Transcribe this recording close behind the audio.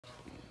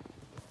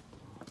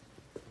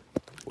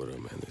What up,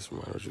 man? This is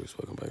Sledrorodriguez.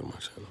 Welcome back to my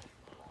channel.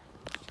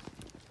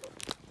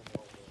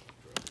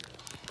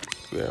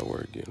 We're at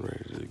work getting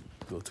ready to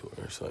go to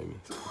our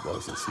assignments.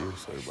 Boss is here,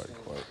 so everybody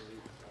quiet.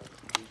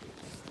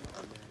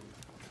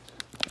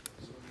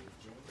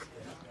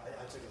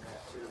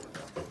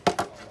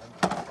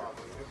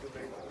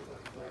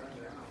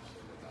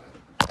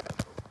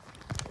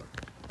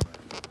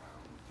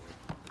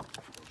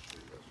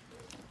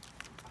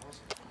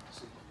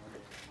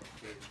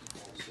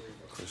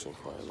 Christian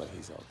quiet like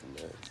he's out the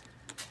mess.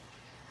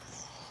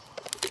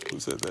 Who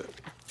said that?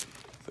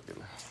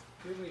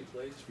 You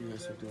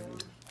guys are doing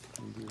it.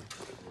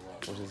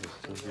 What is it?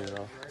 Can you get it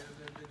off?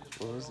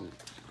 What is it?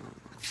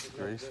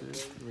 Gray shit?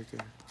 Right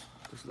there.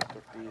 It's like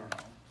tortilla.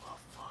 Oh,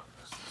 fuck.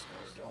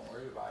 Don't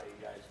worry about it,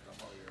 you guys.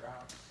 Come over your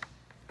house.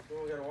 We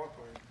gotta walk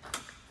for it.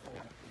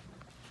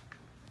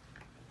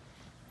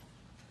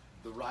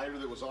 The rider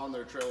that was on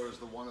their trailer is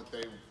the one that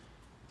they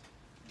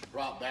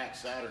brought back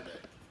Saturday.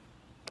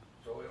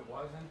 So it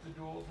wasn't the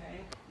dual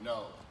tank?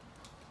 No.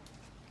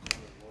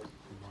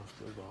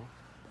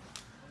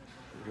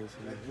 You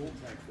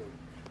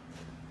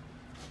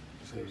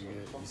say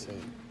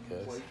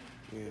yes?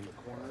 Yeah.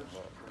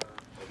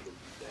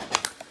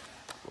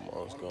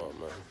 Lamar's gone,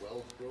 man.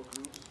 Wells broke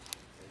loose.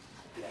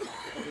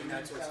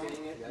 That's what's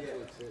hitting it? That's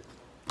what's it.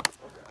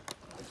 Okay.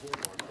 I told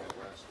Mark that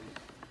last week.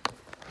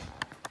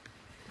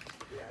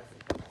 Yeah, I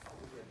think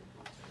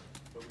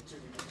but we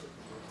took the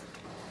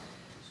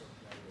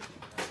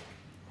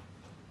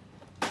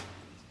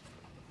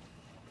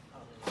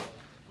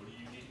what do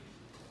you need?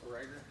 A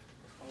rider?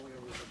 Oh, we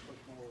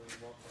push more and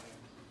walk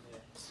around. Yeah.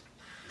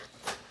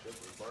 Is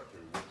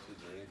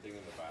there anything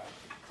in the back?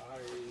 I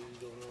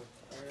don't know.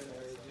 I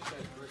just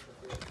had Christmas.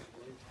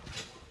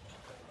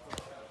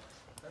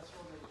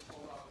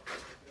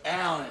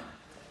 Alan!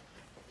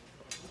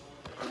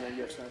 Yeah,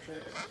 you have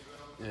Snapchat?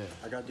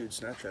 Yeah. I got dude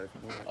Snapchat.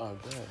 Oh,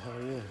 God.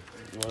 Hell yeah.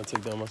 You want to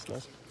take down my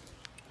Snapchat?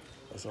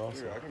 That's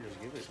awesome. Here, I can just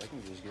give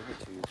it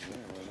to you.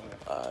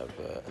 Yeah, I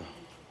bet.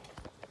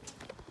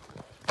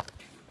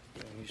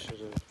 yeah, he should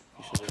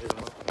have hit him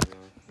up.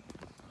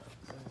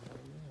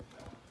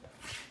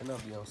 And I'll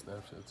be on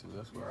Snapchat too.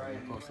 That's where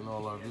I'm posting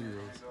all our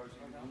videos.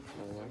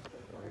 What?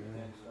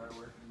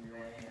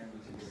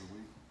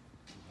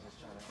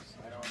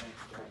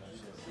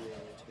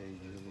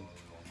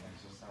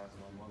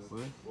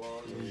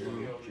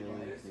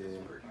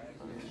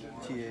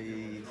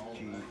 T-A-E-G-J-I-L-Y.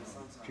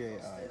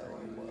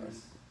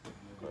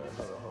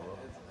 Hold on.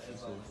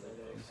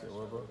 You said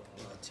what, bro?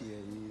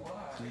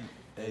 T-A-E-G-A-E,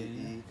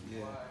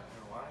 yeah.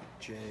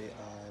 J-I-L-L-Y.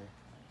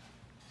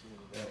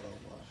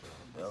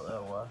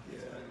 L-L-Y? Yeah.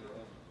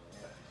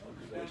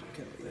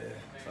 Yeah.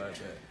 All right,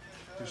 bet.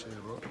 Appreciate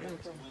it, bro.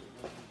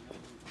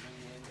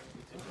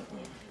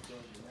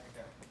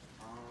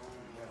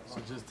 So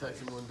just text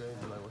him one day and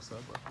be like, what's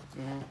up, bro?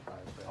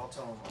 I'll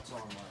tell him I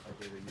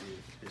gave it you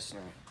this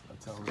snap. I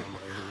tell him I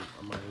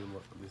might hit him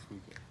up this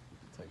weekend.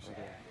 Text you.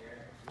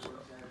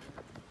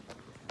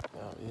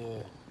 Oh,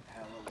 yeah.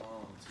 Hella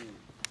long, too.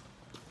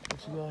 What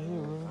you got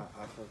here, man? I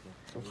fucking...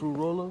 Some fruit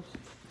roll-ups?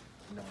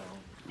 No.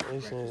 They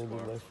saying it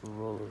look like fruit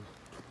roll-ups.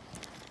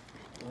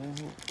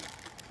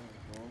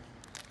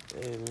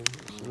 Hey, man.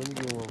 Let me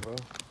get one, bro.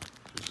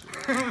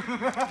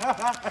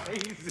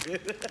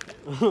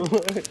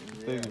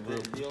 Thank you, bro.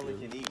 You only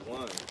can eat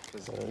one,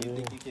 because you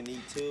think you can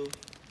eat two,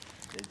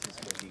 it's just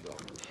gonna be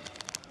gone.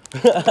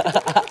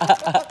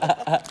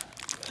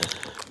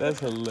 That's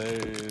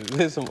hilarious.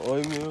 There's some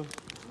oatmeal.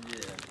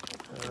 Yeah.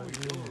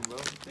 Bro.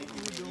 Think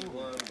you can eat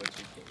one, but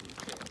you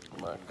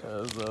can't. My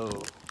cousin.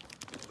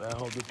 That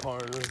whole the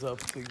partners up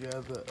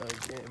together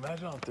again.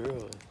 Imagine how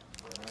thrilled.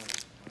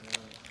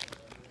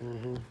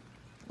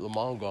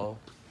 Lamont gone.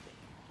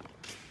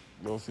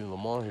 You don't see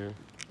Lamont here.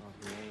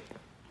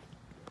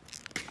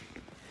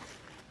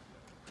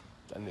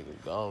 That nigga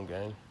gone,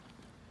 gang.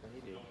 What he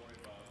do?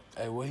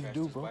 Hey, what he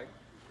do, bro?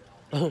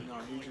 No,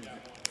 he just...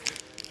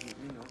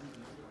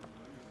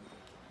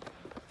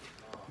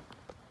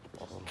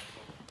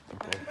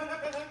 Okay.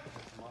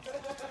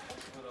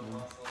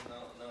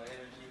 No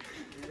energy.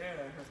 Yeah.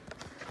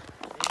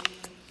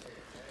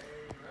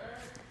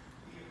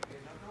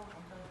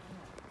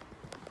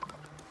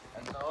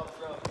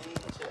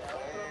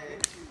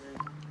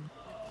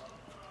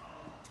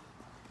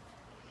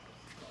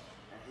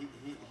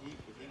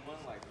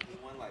 He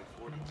won like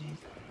 40 G's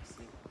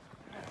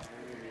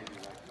maybe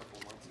like a couple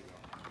months ago.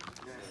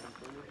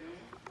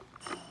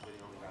 But he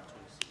only got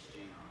 26 G.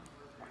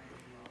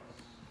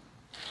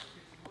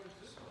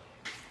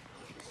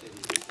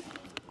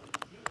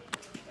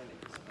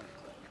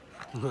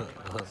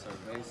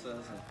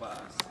 Cervezas and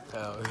fives.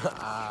 Hell,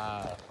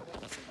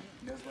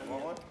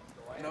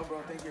 No, bro,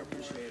 thank you.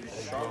 Appreciate it.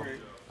 Strawberry.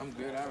 I'm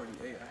good. I already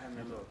ate. I had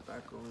my little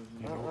taco.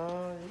 You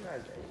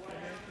guys ate.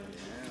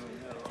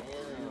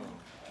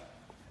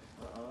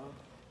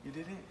 You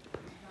didn't?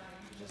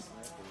 Just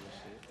snap and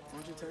shit. Why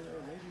don't you tell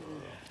your lady?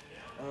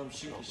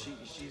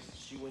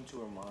 She went to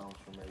her mom's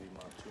for maybe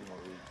about 2 more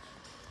weeks.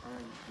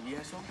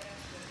 Yes, sir?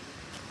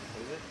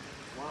 What is it?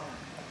 Wow.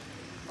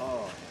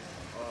 Oh,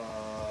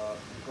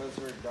 because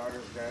her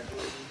daughter's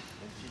graduating,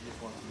 and she just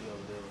wants to be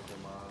over there with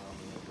her mom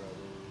and her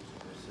brothers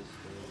and her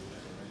sisters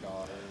and her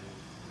daughters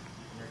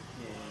and her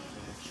kids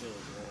and her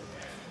children.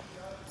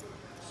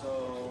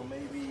 So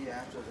maybe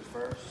after the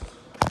first,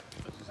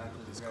 after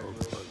the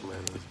graduation.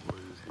 Man, this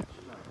boy just hit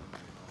me.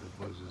 This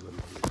boy just let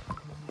me hit.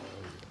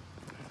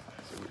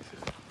 So what he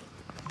said.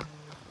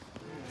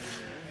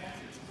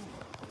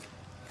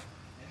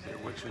 Said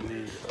what you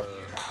need,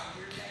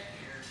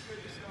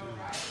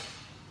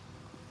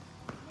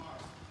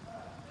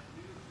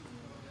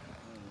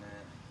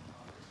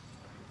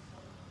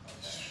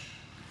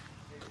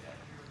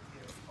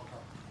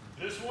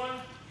 This one?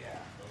 Yeah.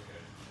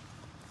 Okay.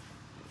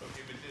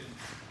 Okay, but then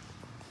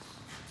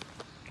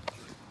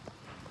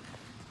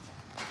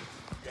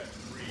you got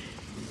three.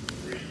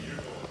 You're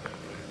going that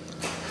way.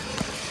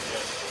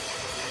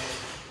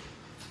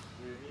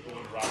 Yeah.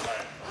 Going right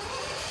back.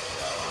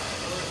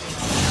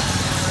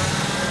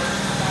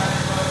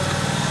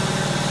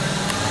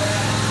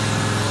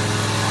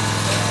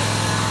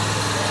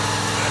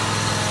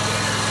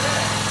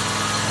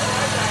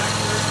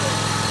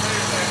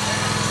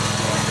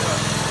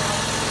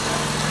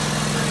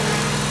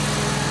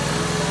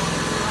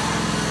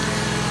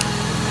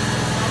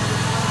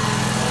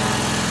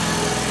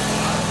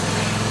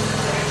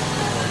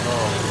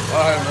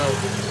 alright,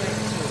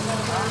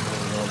 man.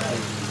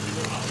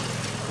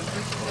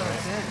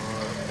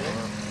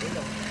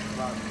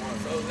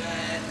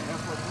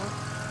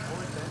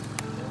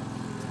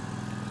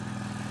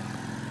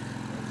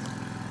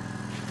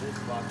 This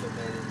vodka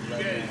made it You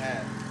 11 and a guys,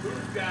 half.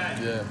 who's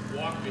got Yeah.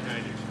 walk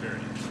behind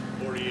experience?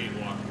 48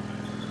 walk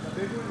behind.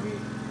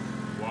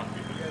 Walk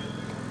behind.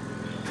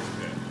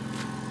 Okay.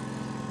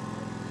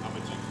 How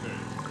much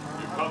experience?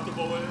 You're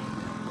comfortable with it?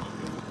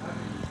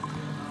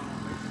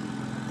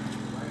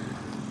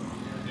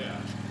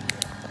 Yeah.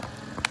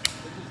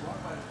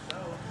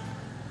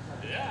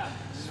 Yeah.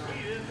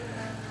 Sweet, isn't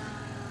it?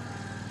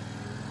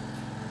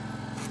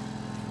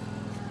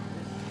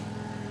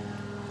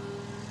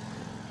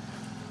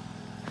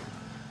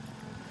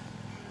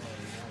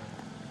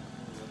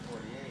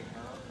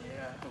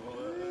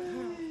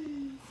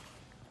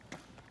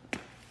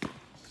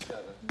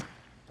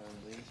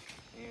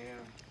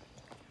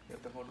 You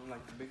have to hold them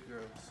like the big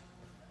girls.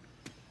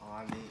 Oh,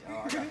 I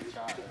got the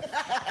shot.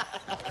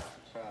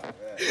 Shot,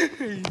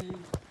 yeah.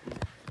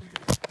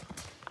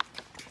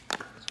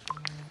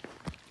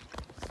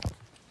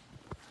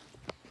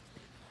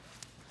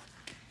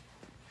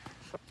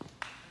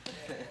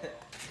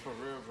 For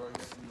real, bro.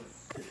 That's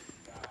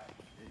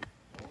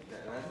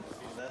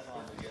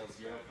on Miguel's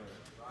girlfriend.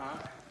 Huh?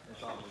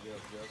 That's on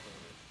Miguel's girlfriend.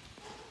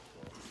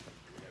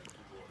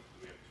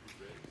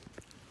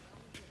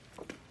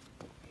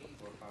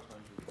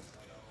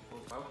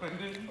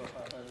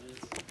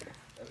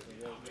 That's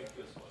Miguel's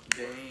girlfriend.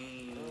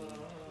 Dang.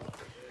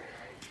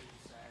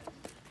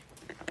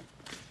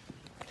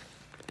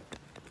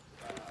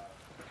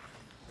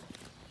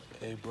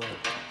 Hey, bro,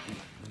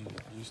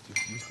 you used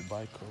to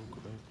buy coke,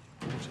 right?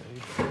 How much are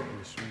you in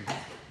the street?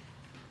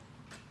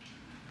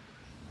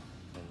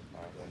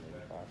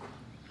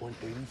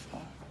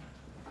 185.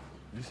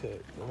 You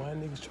said, why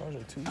niggas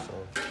charging $2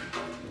 songs?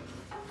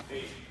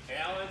 Hey,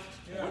 Alan,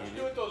 what'd you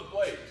do with those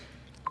blades?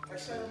 I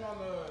set them on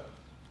the.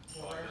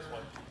 On this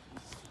one?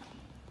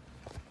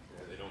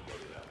 Yeah, they don't go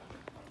to that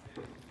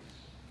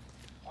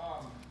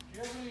one. Do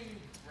you have any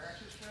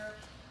ratchet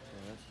straps?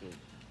 Yeah, that's good.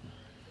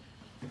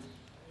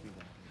 You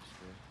got it, it's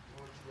good.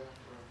 What you got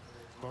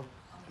for? Huh?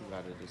 You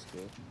got it, it's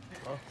good.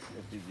 Huh?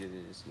 If you get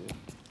it, it's good.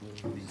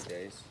 These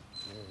days.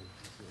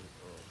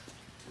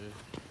 Yeah.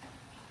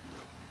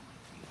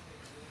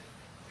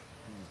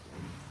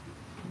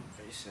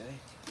 They say.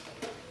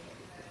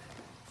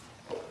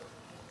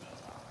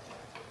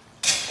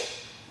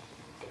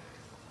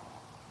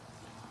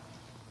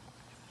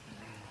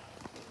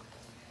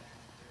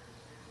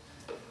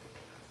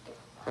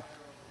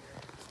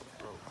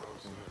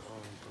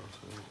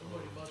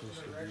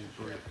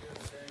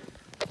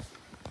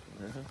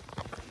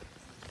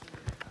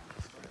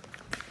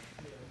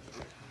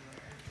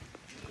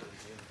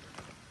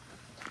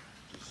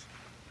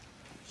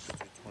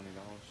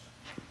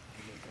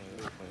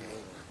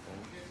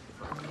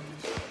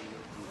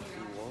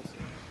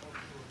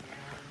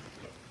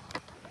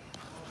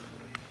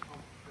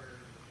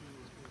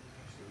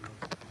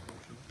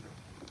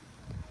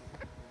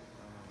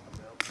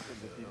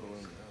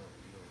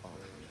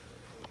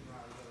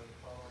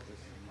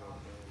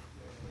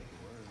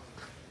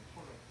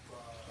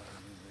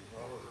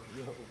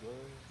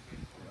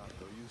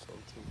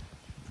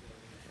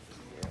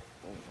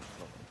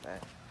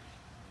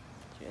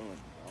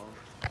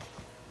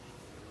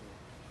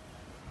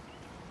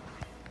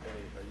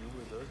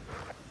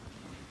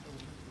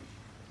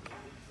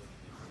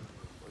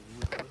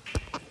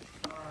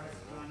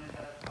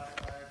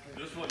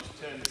 This one's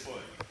 10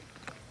 foot.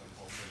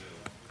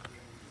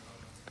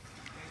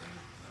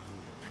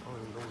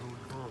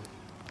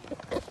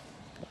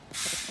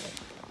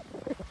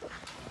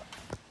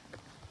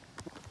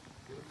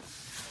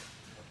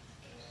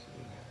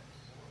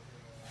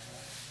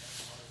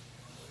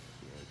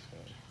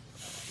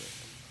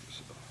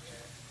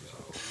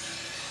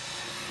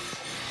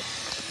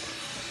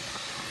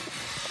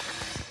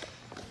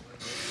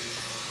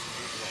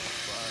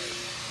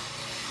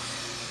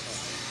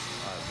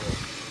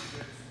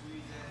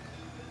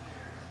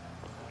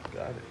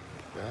 got it.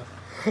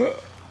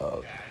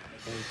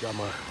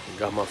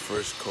 Got my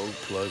first Coke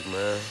plug,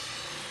 man.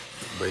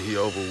 But he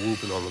over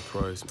whooping on the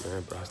price,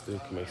 man. But I still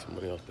can make some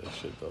money off that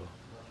shit, though.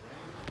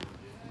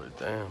 But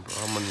damn, bro,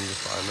 I'm gonna need to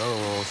find another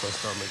one once I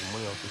start making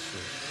money off this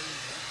shit.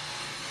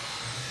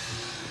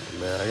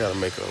 Man, I gotta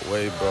make a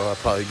way, bro. I'll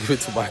probably give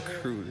it to my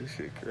crew. This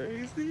shit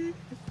crazy.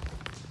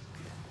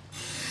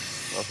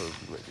 I'm supposed to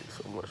be making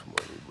so much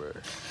money, bro.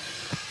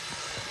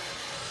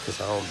 Cause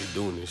I don't be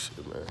doing this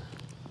shit, man.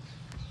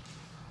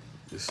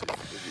 This shit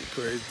be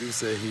crazy. Dude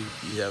said he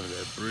having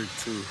that brick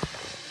too.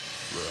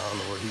 But I don't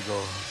know where he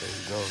going. I think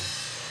he going.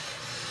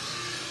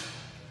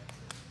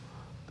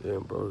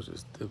 Damn, bro,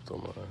 just dipped on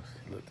my ass.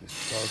 Let this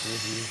talk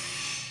with you.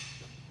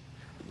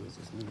 There's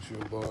this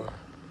nutrient bar.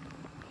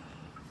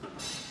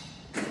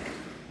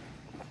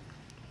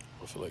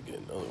 I feel like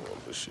getting another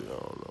one, but shit, I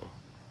don't know.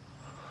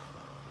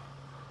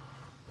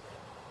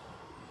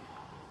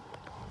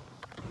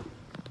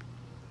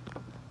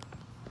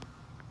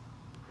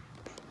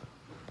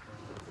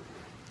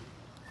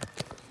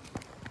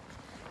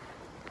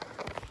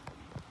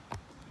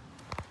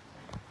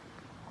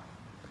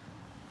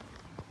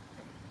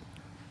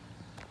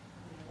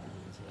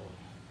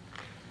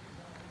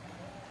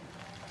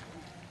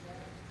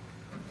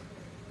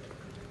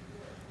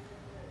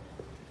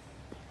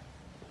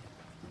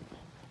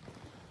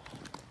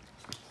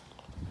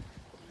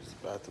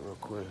 Bathroom real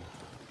quick.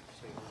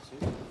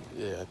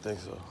 Yeah, I think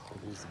so.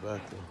 I'll use the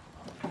bathroom.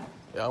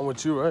 Yeah, I'm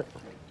with you, right?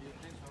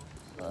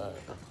 Alright.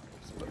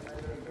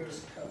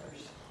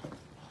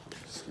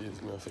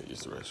 Excuse me, I think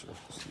use the restroom.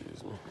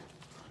 Excuse me.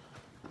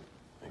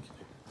 Thank you.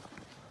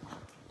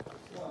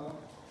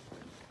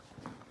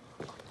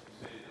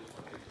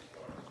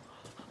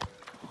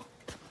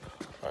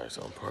 Alright,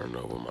 so I'm partnering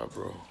up with my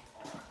bro.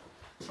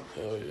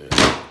 Hell yeah.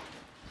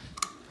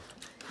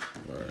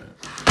 Alright.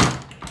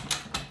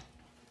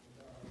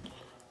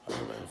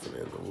 Man, for the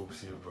end of the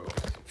whoops here, bro.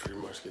 Pretty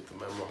much get the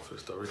memo for the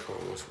start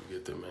recording once we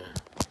get there, man.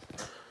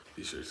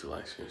 Be sure to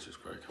like, share, and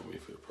subscribe. Come here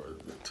for the part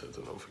of the turn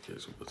the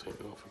notification, but take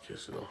the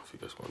notification on. If you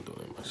guys want to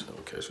donate my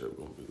channel, CashApp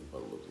gonna be at the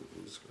bottom of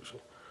the description.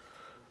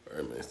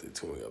 Alright, man, stay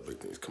tuned. We got big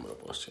things coming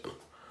up on this channel.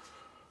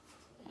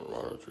 I'm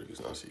Sledrorodriguez,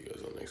 and I'll see you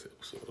guys on the next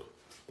episode of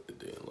The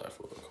Day in Life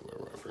of a Career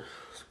Rapper.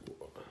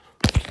 School.